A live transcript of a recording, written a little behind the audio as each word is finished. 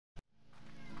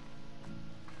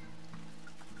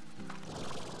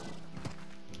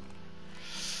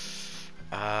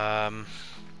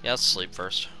Yeah, let's sleep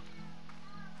first.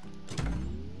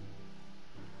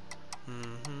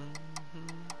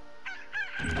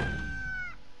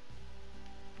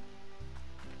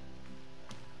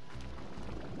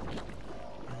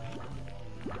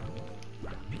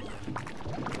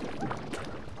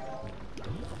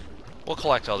 We'll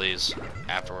collect all these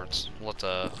afterwards.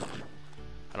 I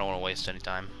don't want to waste any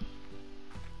time.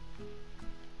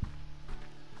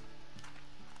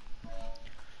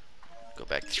 Go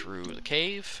back through the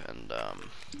cave, and I'm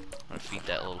gonna feed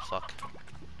that little fuck.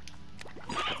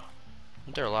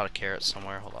 Isn't there a lot of carrots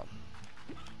somewhere? Hold on.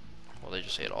 Well, they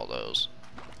just ate all those.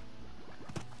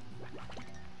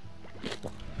 That's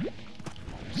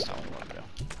not what I want to do.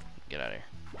 Get out of here.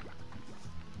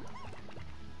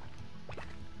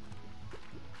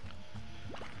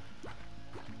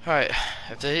 Alright,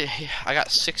 I got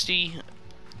 60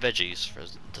 veggies for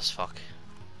this fuck.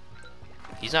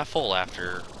 He's not full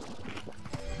after.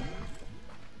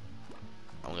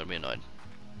 I'm gonna be annoyed.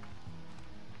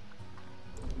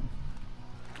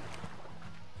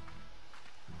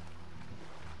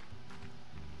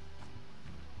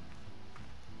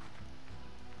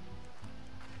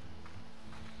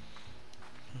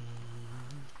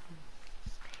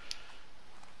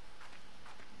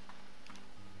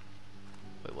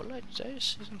 Wait, what did I say?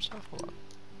 See some stuff? Hold on.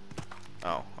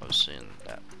 Oh, I was seeing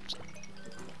that.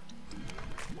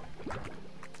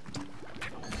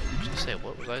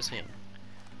 What was I seeing?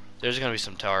 There's gonna be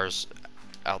some towers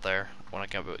out there when I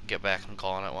get back and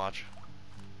call on it. Watch.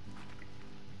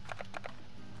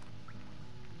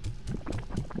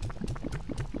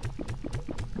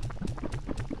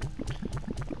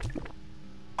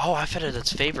 Oh, I fed it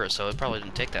its favorite, so it probably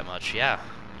didn't take that much. Yeah,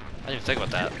 I didn't even think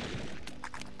about that.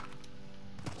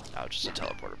 Oh, just a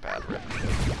teleporter pad, rip.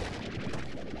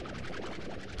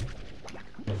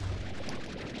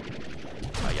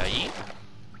 Aye.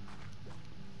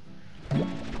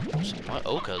 What?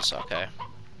 Ochas, okay.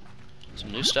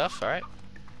 Some new stuff, alright.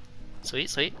 Sweet,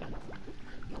 sweet.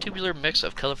 Tubular mix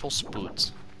of colorful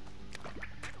spoots.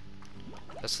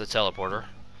 That's the teleporter.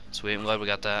 Sweet, I'm glad we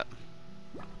got that.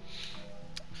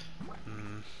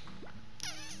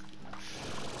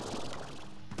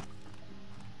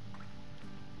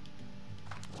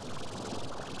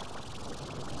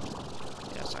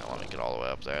 Yeah, it's not letting me get all the way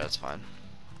up there, that's fine.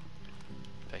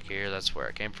 Back here, that's where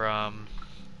it came from.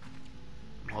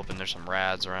 I'm hoping there's some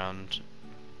rads around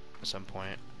at some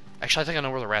point. Actually, I think I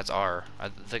know where the rats are. I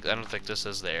don't think this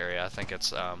is the area. I think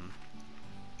it's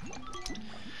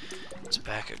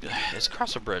back. It's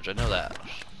across a bridge. I know that.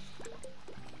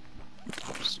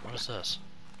 What is this?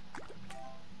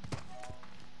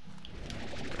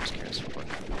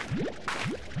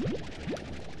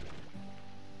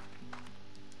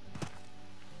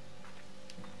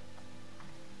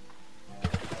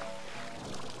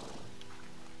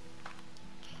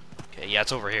 Okay, yeah,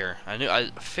 it's over here.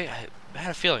 I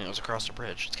had a feeling it was across the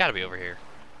bridge. It's got to be over here.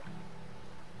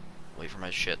 Wait for my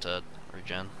shit to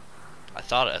regen. I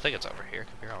think it's over here.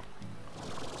 Could be wrong.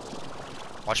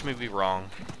 Watch me be wrong.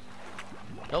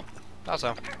 Nope. Thought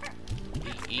so.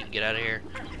 Eat. Get out of here.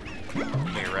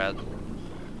 Come here, rat.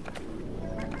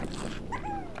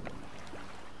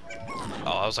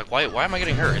 Oh, I was like, why am I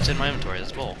getting hurt? It's in my inventory.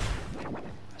 That's bull.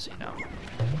 I see now.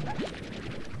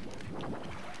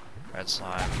 Red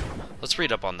slime. Let's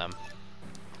read up on them.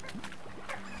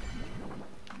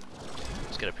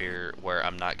 Let's get up here where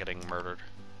I'm not getting murdered.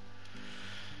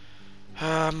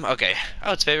 Okay.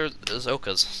 Oh, its favorite is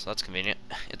ochas, so that's convenient.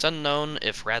 It's unknown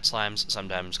if rat slimes,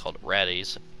 sometimes called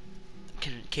ratties,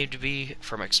 came to be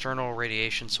from external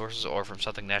radiation sources or from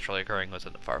something naturally occurring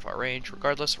within a far range.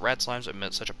 Regardless, rat slimes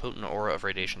emit such a potent aura of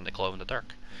radiation they glow in the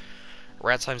dark. A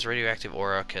rat slime's radioactive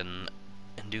aura can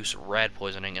induce rad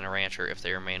poisoning in a rancher if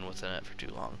they remain within it for too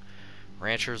long.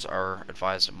 Ranchers are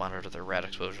advised to monitor their rad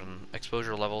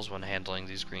exposure levels when handling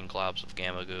these green globs of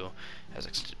gamma goo, as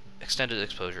extended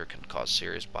exposure can cause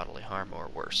serious bodily harm or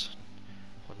worse.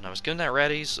 When I was given that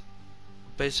ratties,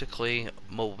 basically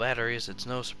mobile batteries, it's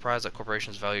no surprise that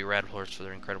corporations value radplorts for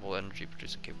their incredible energy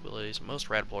producing capabilities. Most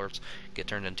radplorts get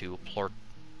turned into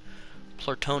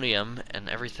plutonium, and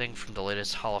everything from the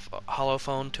latest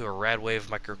holophone to a radwave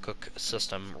microcook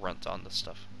system runs on this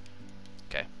stuff.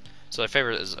 Okay, so my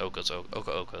favorite is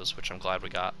Ochas, which I'm glad we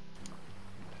got.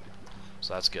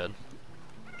 So that's good.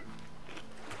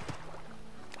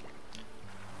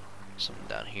 Something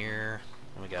down here.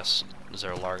 Let me guess. Is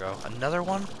there a Largo? Another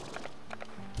one?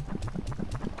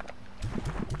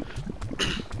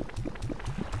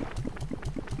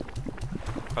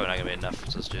 Probably not gonna be enough for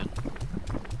this dude.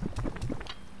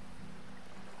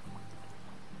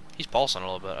 He's pulsing a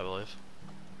little bit, I believe.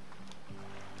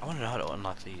 I want to know how to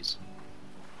unlock these.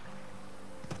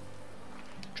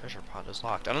 Treasure pod is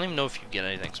locked. I don't even know if you get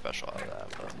anything special out of that,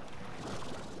 but...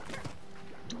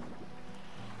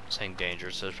 saying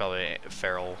dangerous, so there's probably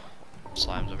feral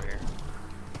slimes over here.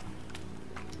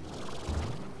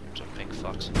 Some pink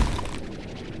fucks.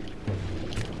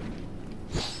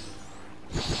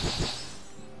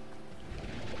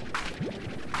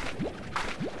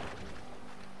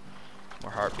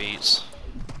 More heartbeats.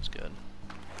 That's good.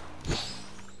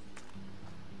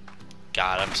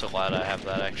 God, I'm so glad I have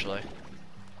that actually.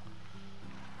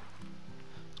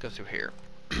 Let's go through here.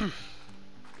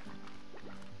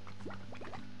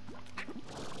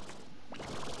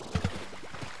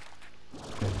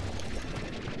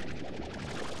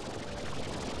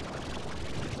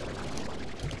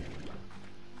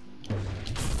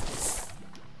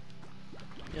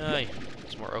 Yay,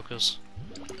 some more ochres.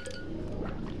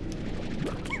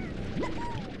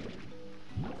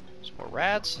 Some more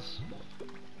rats.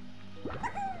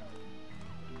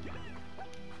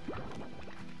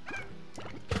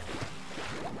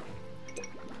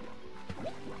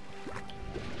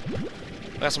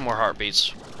 Got some more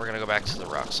heartbeats. We're gonna go back to the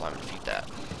rock slime and feed that.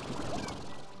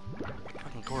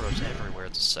 Fucking Gordo's everywhere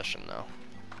this session though.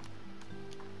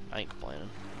 I ain't complaining.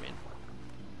 I mean,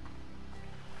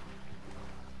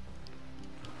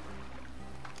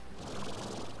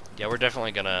 yeah, we're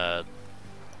definitely gonna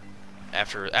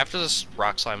after this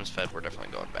rock slime is fed, we're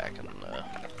definitely going back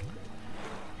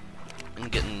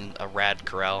and getting a rad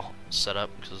corral set up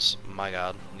because my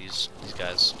god, these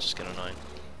guys just get annoying.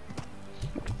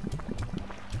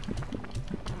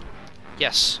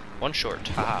 Yes, one short.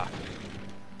 Haha.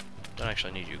 Don't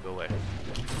actually need you. Go away.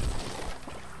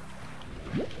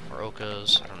 More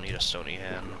ochres. I don't need a stony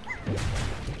hand.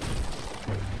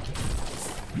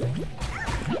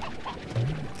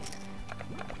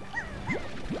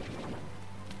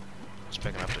 Just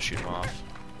picking up to shoot him off.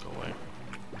 Go away.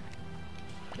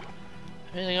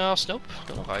 Anything else? Nope.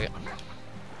 Don't look like it.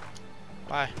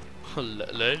 Bye.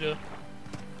 Later.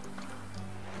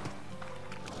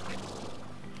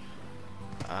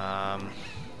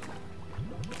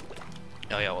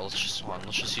 Oh yeah, well let's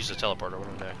just use the teleporter. What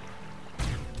am I doing?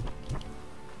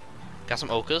 Got some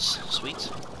ochres,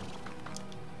 sweet.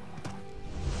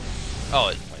 Oh,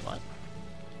 wait, what?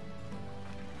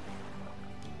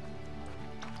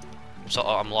 So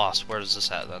I'm lost. Where is this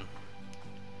at then?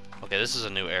 Okay, this is a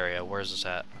new area. Where is this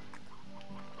at?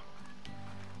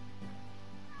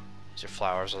 These are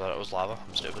flowers. I thought it was lava.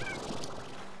 I'm stupid.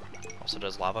 Also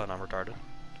does lava, and I'm retarded.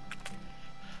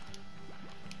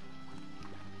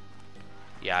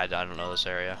 Yeah, I don't know this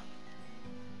area.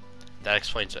 That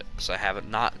explains it, because I haven't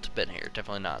not been here.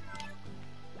 Definitely not.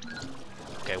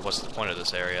 Okay, what's the point of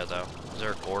this area, though? Is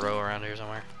there a Gordo around here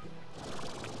somewhere?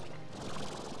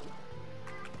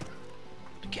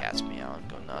 The cat's meowing,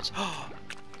 going nuts.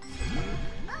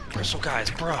 Crystal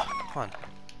guys, bruh! Come on.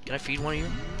 Can I feed one of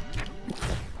you?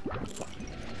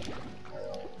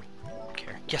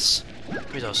 Care. Yes!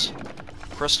 Give me those.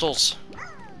 Crystals!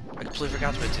 I completely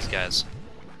forgot to make these guys.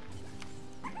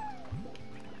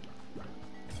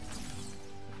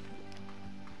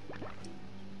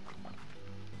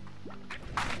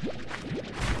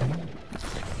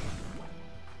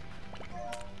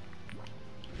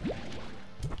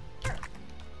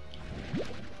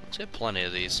 Let's get plenty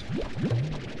of these.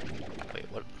 Wait,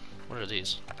 what are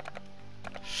these?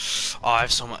 Oh, I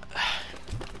have so much.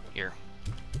 Here.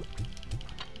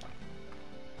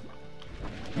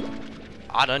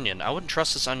 Odd onion. I wouldn't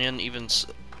trust this onion even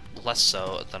less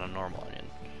so than a normal onion.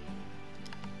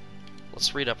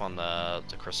 Let's read up on the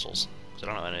crystals, because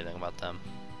I don't know anything about them.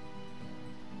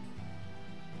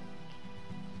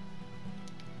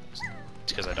 It's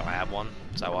because I don't have one.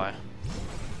 Is that why?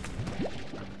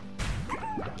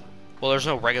 Well, there's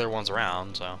no regular ones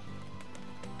around, so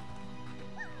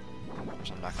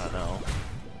I'm not gonna know.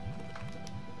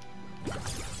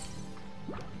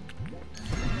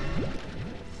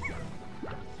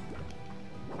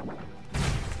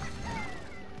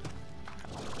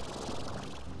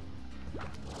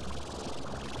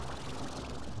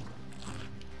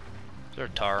 Is there a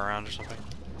tar around or something?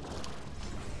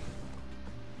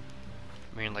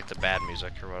 I mean, like the bad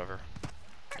music or whatever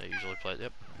they usually play.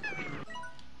 Yep.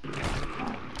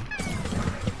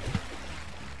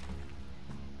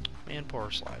 Man, poor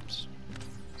slimes.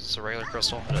 Is this a regular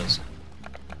crystal? It is.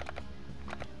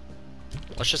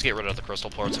 Let's just get rid of the crystal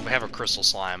parts. If we have a crystal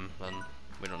slime, then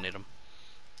we don't need them.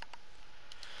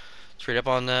 Let's read up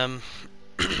on them.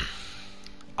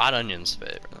 Odd onions,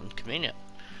 convenient.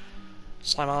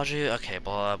 Slimeology, okay,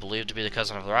 believed to be the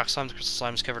cousin of the rock slime. The crystal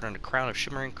slime is covered in a crown of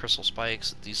shimmering crystal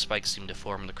spikes. These spikes seem to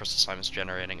form the crystal slime is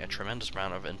generating a tremendous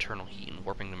amount of internal heat and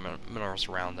warping the minerals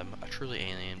around them. A truly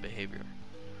alien behavior.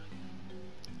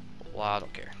 Well, I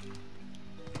don't care.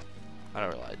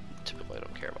 I typically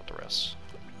don't care about the rest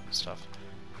of the stuff.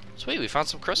 Sweet, we found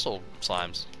some crystal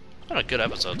slimes. It's been a good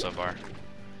episode so far.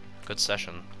 Good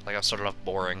session. Like I started off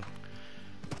boring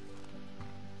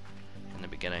in the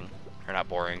beginning. Or not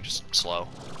boring, just slow.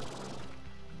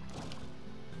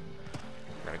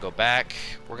 We're gonna go back.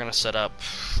 We're gonna set up.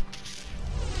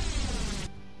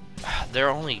 Their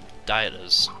only diet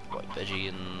is what, veggie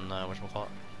and whatchamacallit?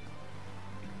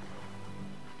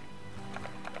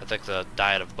 I think the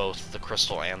diet of both the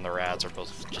crystal and the rads are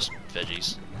both just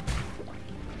veggies.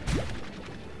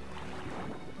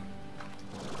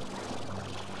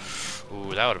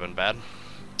 Ooh, that would have been bad.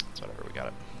 That's whatever, we got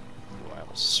it. Ooh, I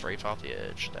almost straight off the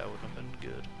edge. That would have been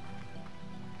good.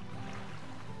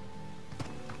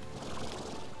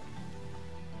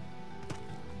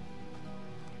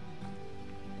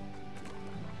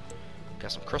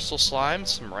 Got some crystal slimes,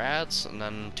 some rads, and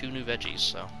then 2 new veggies,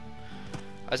 so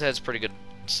I'd say it's a pretty good,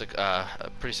 a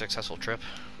pretty successful trip.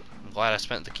 I'm glad I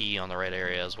spent the key on the right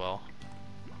area as well.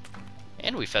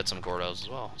 And we fed some Gordos as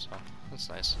well, so that's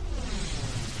nice.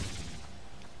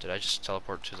 Did I just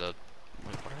teleport to the...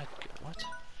 Wait, where did I go? What?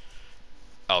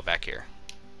 Oh, back here.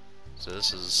 So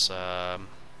this is, yeah,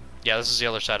 this is the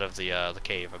other side of the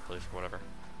cave, I believe, or whatever.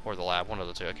 Or the lab, one of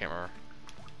the two, I can't remember.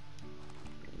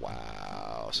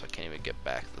 Wow, so I can't even get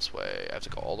back this way. I have to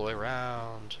go all the way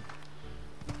around.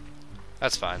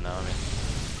 That's fine, though, I mean...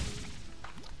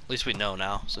 At least we know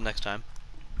now, so next time.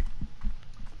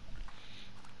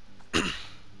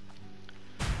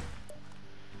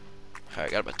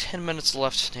 Alright, got about 10 minutes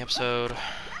left in the episode,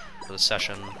 for the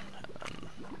session. And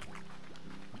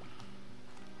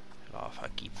off. I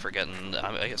keep forgetting,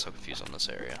 I get so confused on this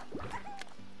area.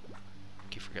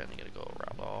 Keep forgetting you gotta go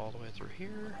around all the way through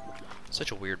here.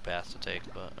 Such a weird path to take,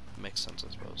 but it makes sense,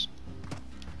 I suppose.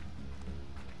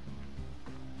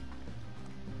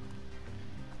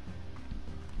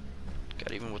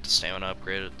 God, even with the stamina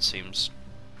upgrade, it seems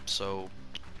so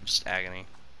just agony.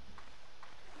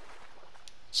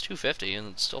 It's 250 and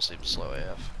it still seems slow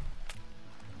AF.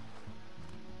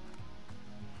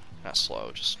 Not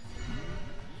slow, just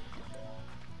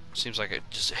seems like it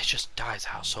just dies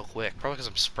out so quick. Probably because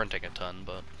I'm sprinting a ton,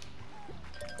 but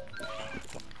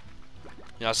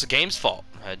you know, it's the game's fault,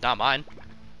 not mine.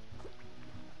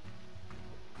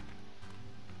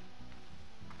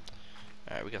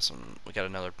 Alright, we got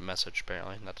another message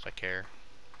apparently, not that I care.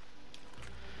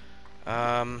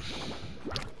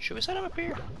 Should we set him up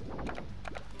here?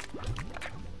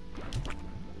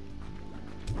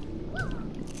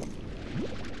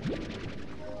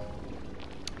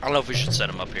 I don't know if we should set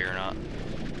him up here or not.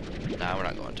 Nah, we're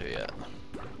not going to yet.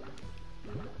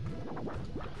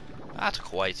 Not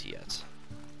quite yet.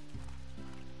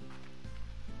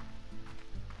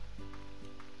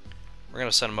 We're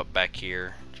gonna set him up back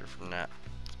here from that.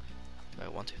 Do I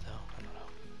want to though?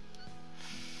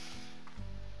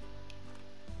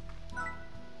 I don't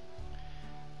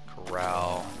know.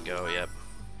 Corral, go, yep.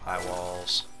 High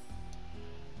walls.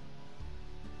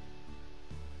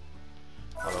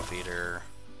 Auto feeder,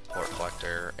 port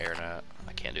collector, air net.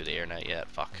 I can't do the air net yet,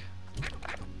 fuck.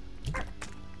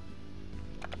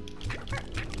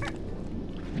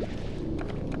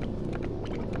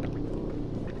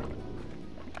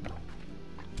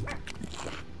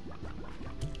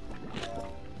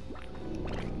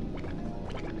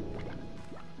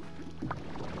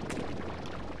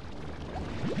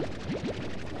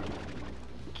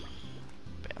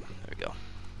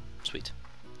 Sweet.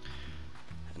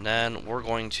 And then we're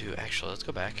going to actually, let's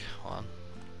go back. Hold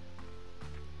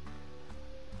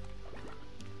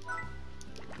on.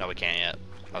 No, we can't yet.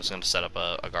 I was going to set up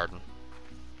a garden.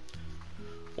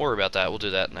 Don't worry about that. We'll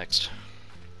do that next.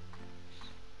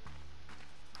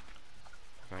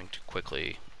 I'm going to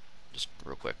quickly, just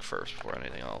real quick first before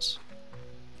anything else.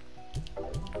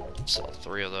 Sell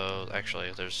 3 of those.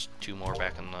 Actually, there's 2 more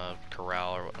back in the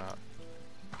corral or whatnot.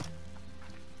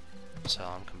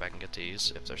 Sell them, come back and get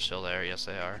these if they're still there. Yes,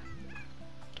 they are.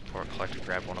 Or collect and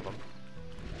grab one of them.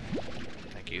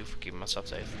 Thank you for keeping myself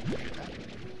safe.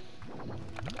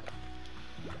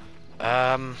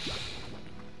 We're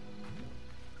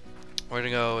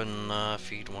gonna go and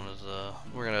feed one of the.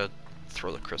 We're gonna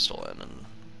throw the crystal in and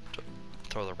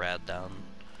throw the rad down.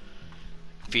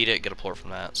 Feed it, get a plort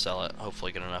from that, sell it.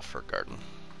 Hopefully, get enough for a garden.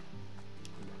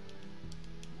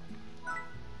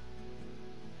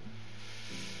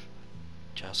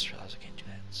 Just realized I can't do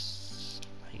that.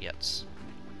 Not yet.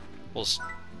 We'll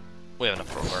We have enough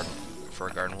for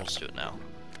a garden. We'll just do it now.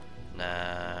 And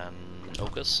then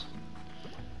Ocas.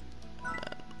 And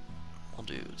then we'll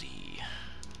do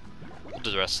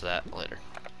the rest of that later.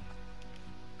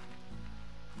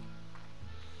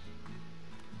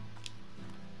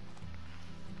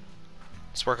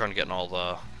 Let's work on getting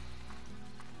all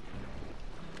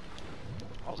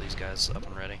these guys up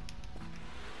and ready.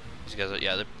 These guys,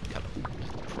 yeah, they kind of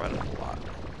provided a lot.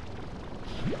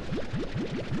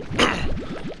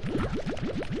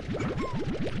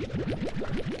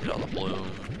 Get all the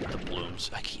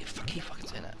blooms. I keep fucking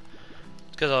saying that.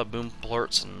 Let's get all the boom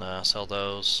plorts and sell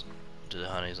those to the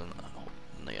honeys and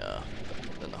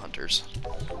the hunters.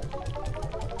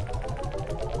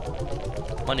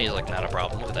 Money is like not a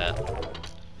problem. Look at that.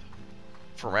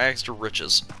 From rags to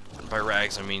riches. And by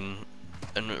rags I mean,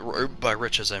 and by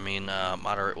riches I mean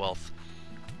moderate wealth.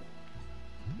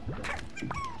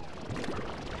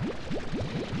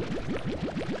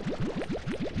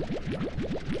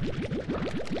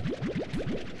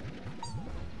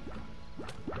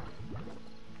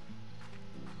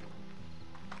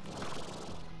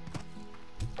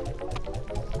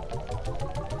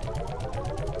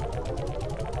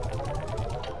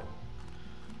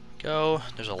 Go.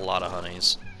 There's a lot of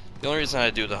honeys. The only reason I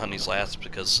do the honeys last is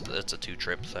because it's a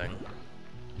 2-trip thing.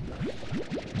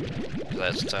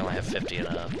 Because I only have 50 in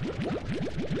a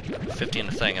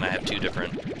thing, and I have two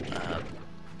different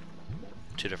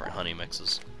honey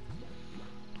mixes.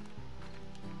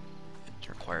 It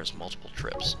requires multiple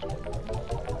trips.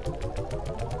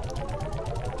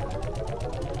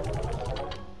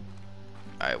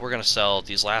 Alright, we're gonna sell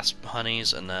these last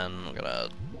honeys, and then we're gonna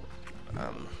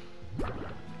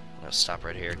stop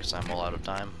right here because I'm all out of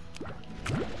time.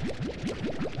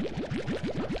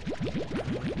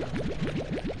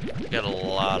 Got a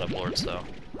lot of lords though.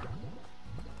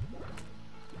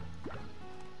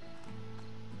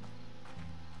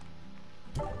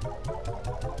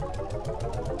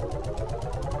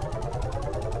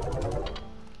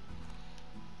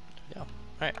 Yeah.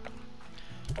 Alright.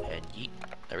 And yeet.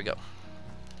 There we go.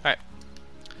 Alright.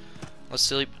 Let's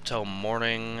sleep till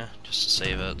morning just to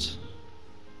save it.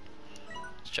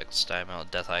 Check this time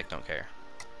out. Death hike, don't care.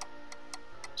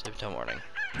 Save until morning.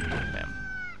 Bam.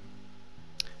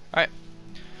 Alright.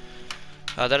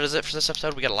 That is it for this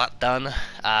episode. We got a lot done.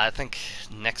 I think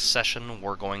next session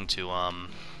we're going to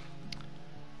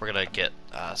get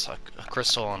so a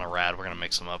crystal and a rad. We're gonna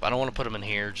mix them up. I don't want to put them in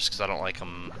here just because I don't like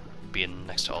them being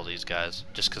next to all these guys,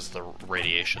 just because of the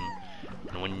radiation.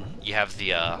 And when you have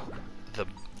the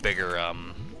bigger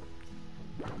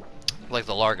like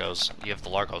the Largos, you have the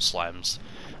Largo slimes.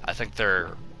 I think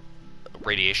their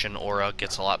radiation aura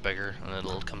gets a lot bigger, and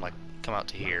it'll come out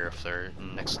to here if they're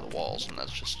next to the walls, and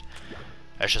that's just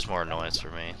more annoyance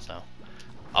for me. So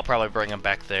I'll probably bring them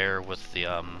back there with the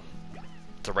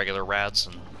regular rads,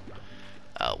 and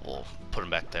we'll put them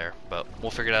back there. But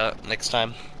we'll figure it out next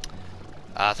time.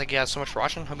 Thank you guys so much for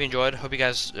watching. Hope you enjoyed. Hope you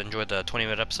guys enjoyed the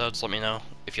 20-minute episodes. Let me know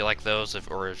if you like those,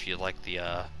 or if you like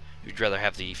the you'd rather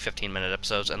have the 15-minute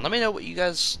episodes, and let me know what you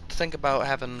guys think about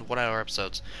having 1-hour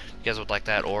episodes. If you guys would like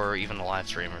that, or even a live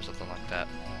stream or something like that.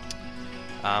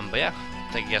 But yeah,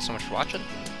 thank you guys so much for watching.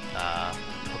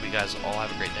 Hope you guys all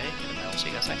have a great day, and I'll see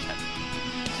you guys next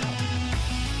time.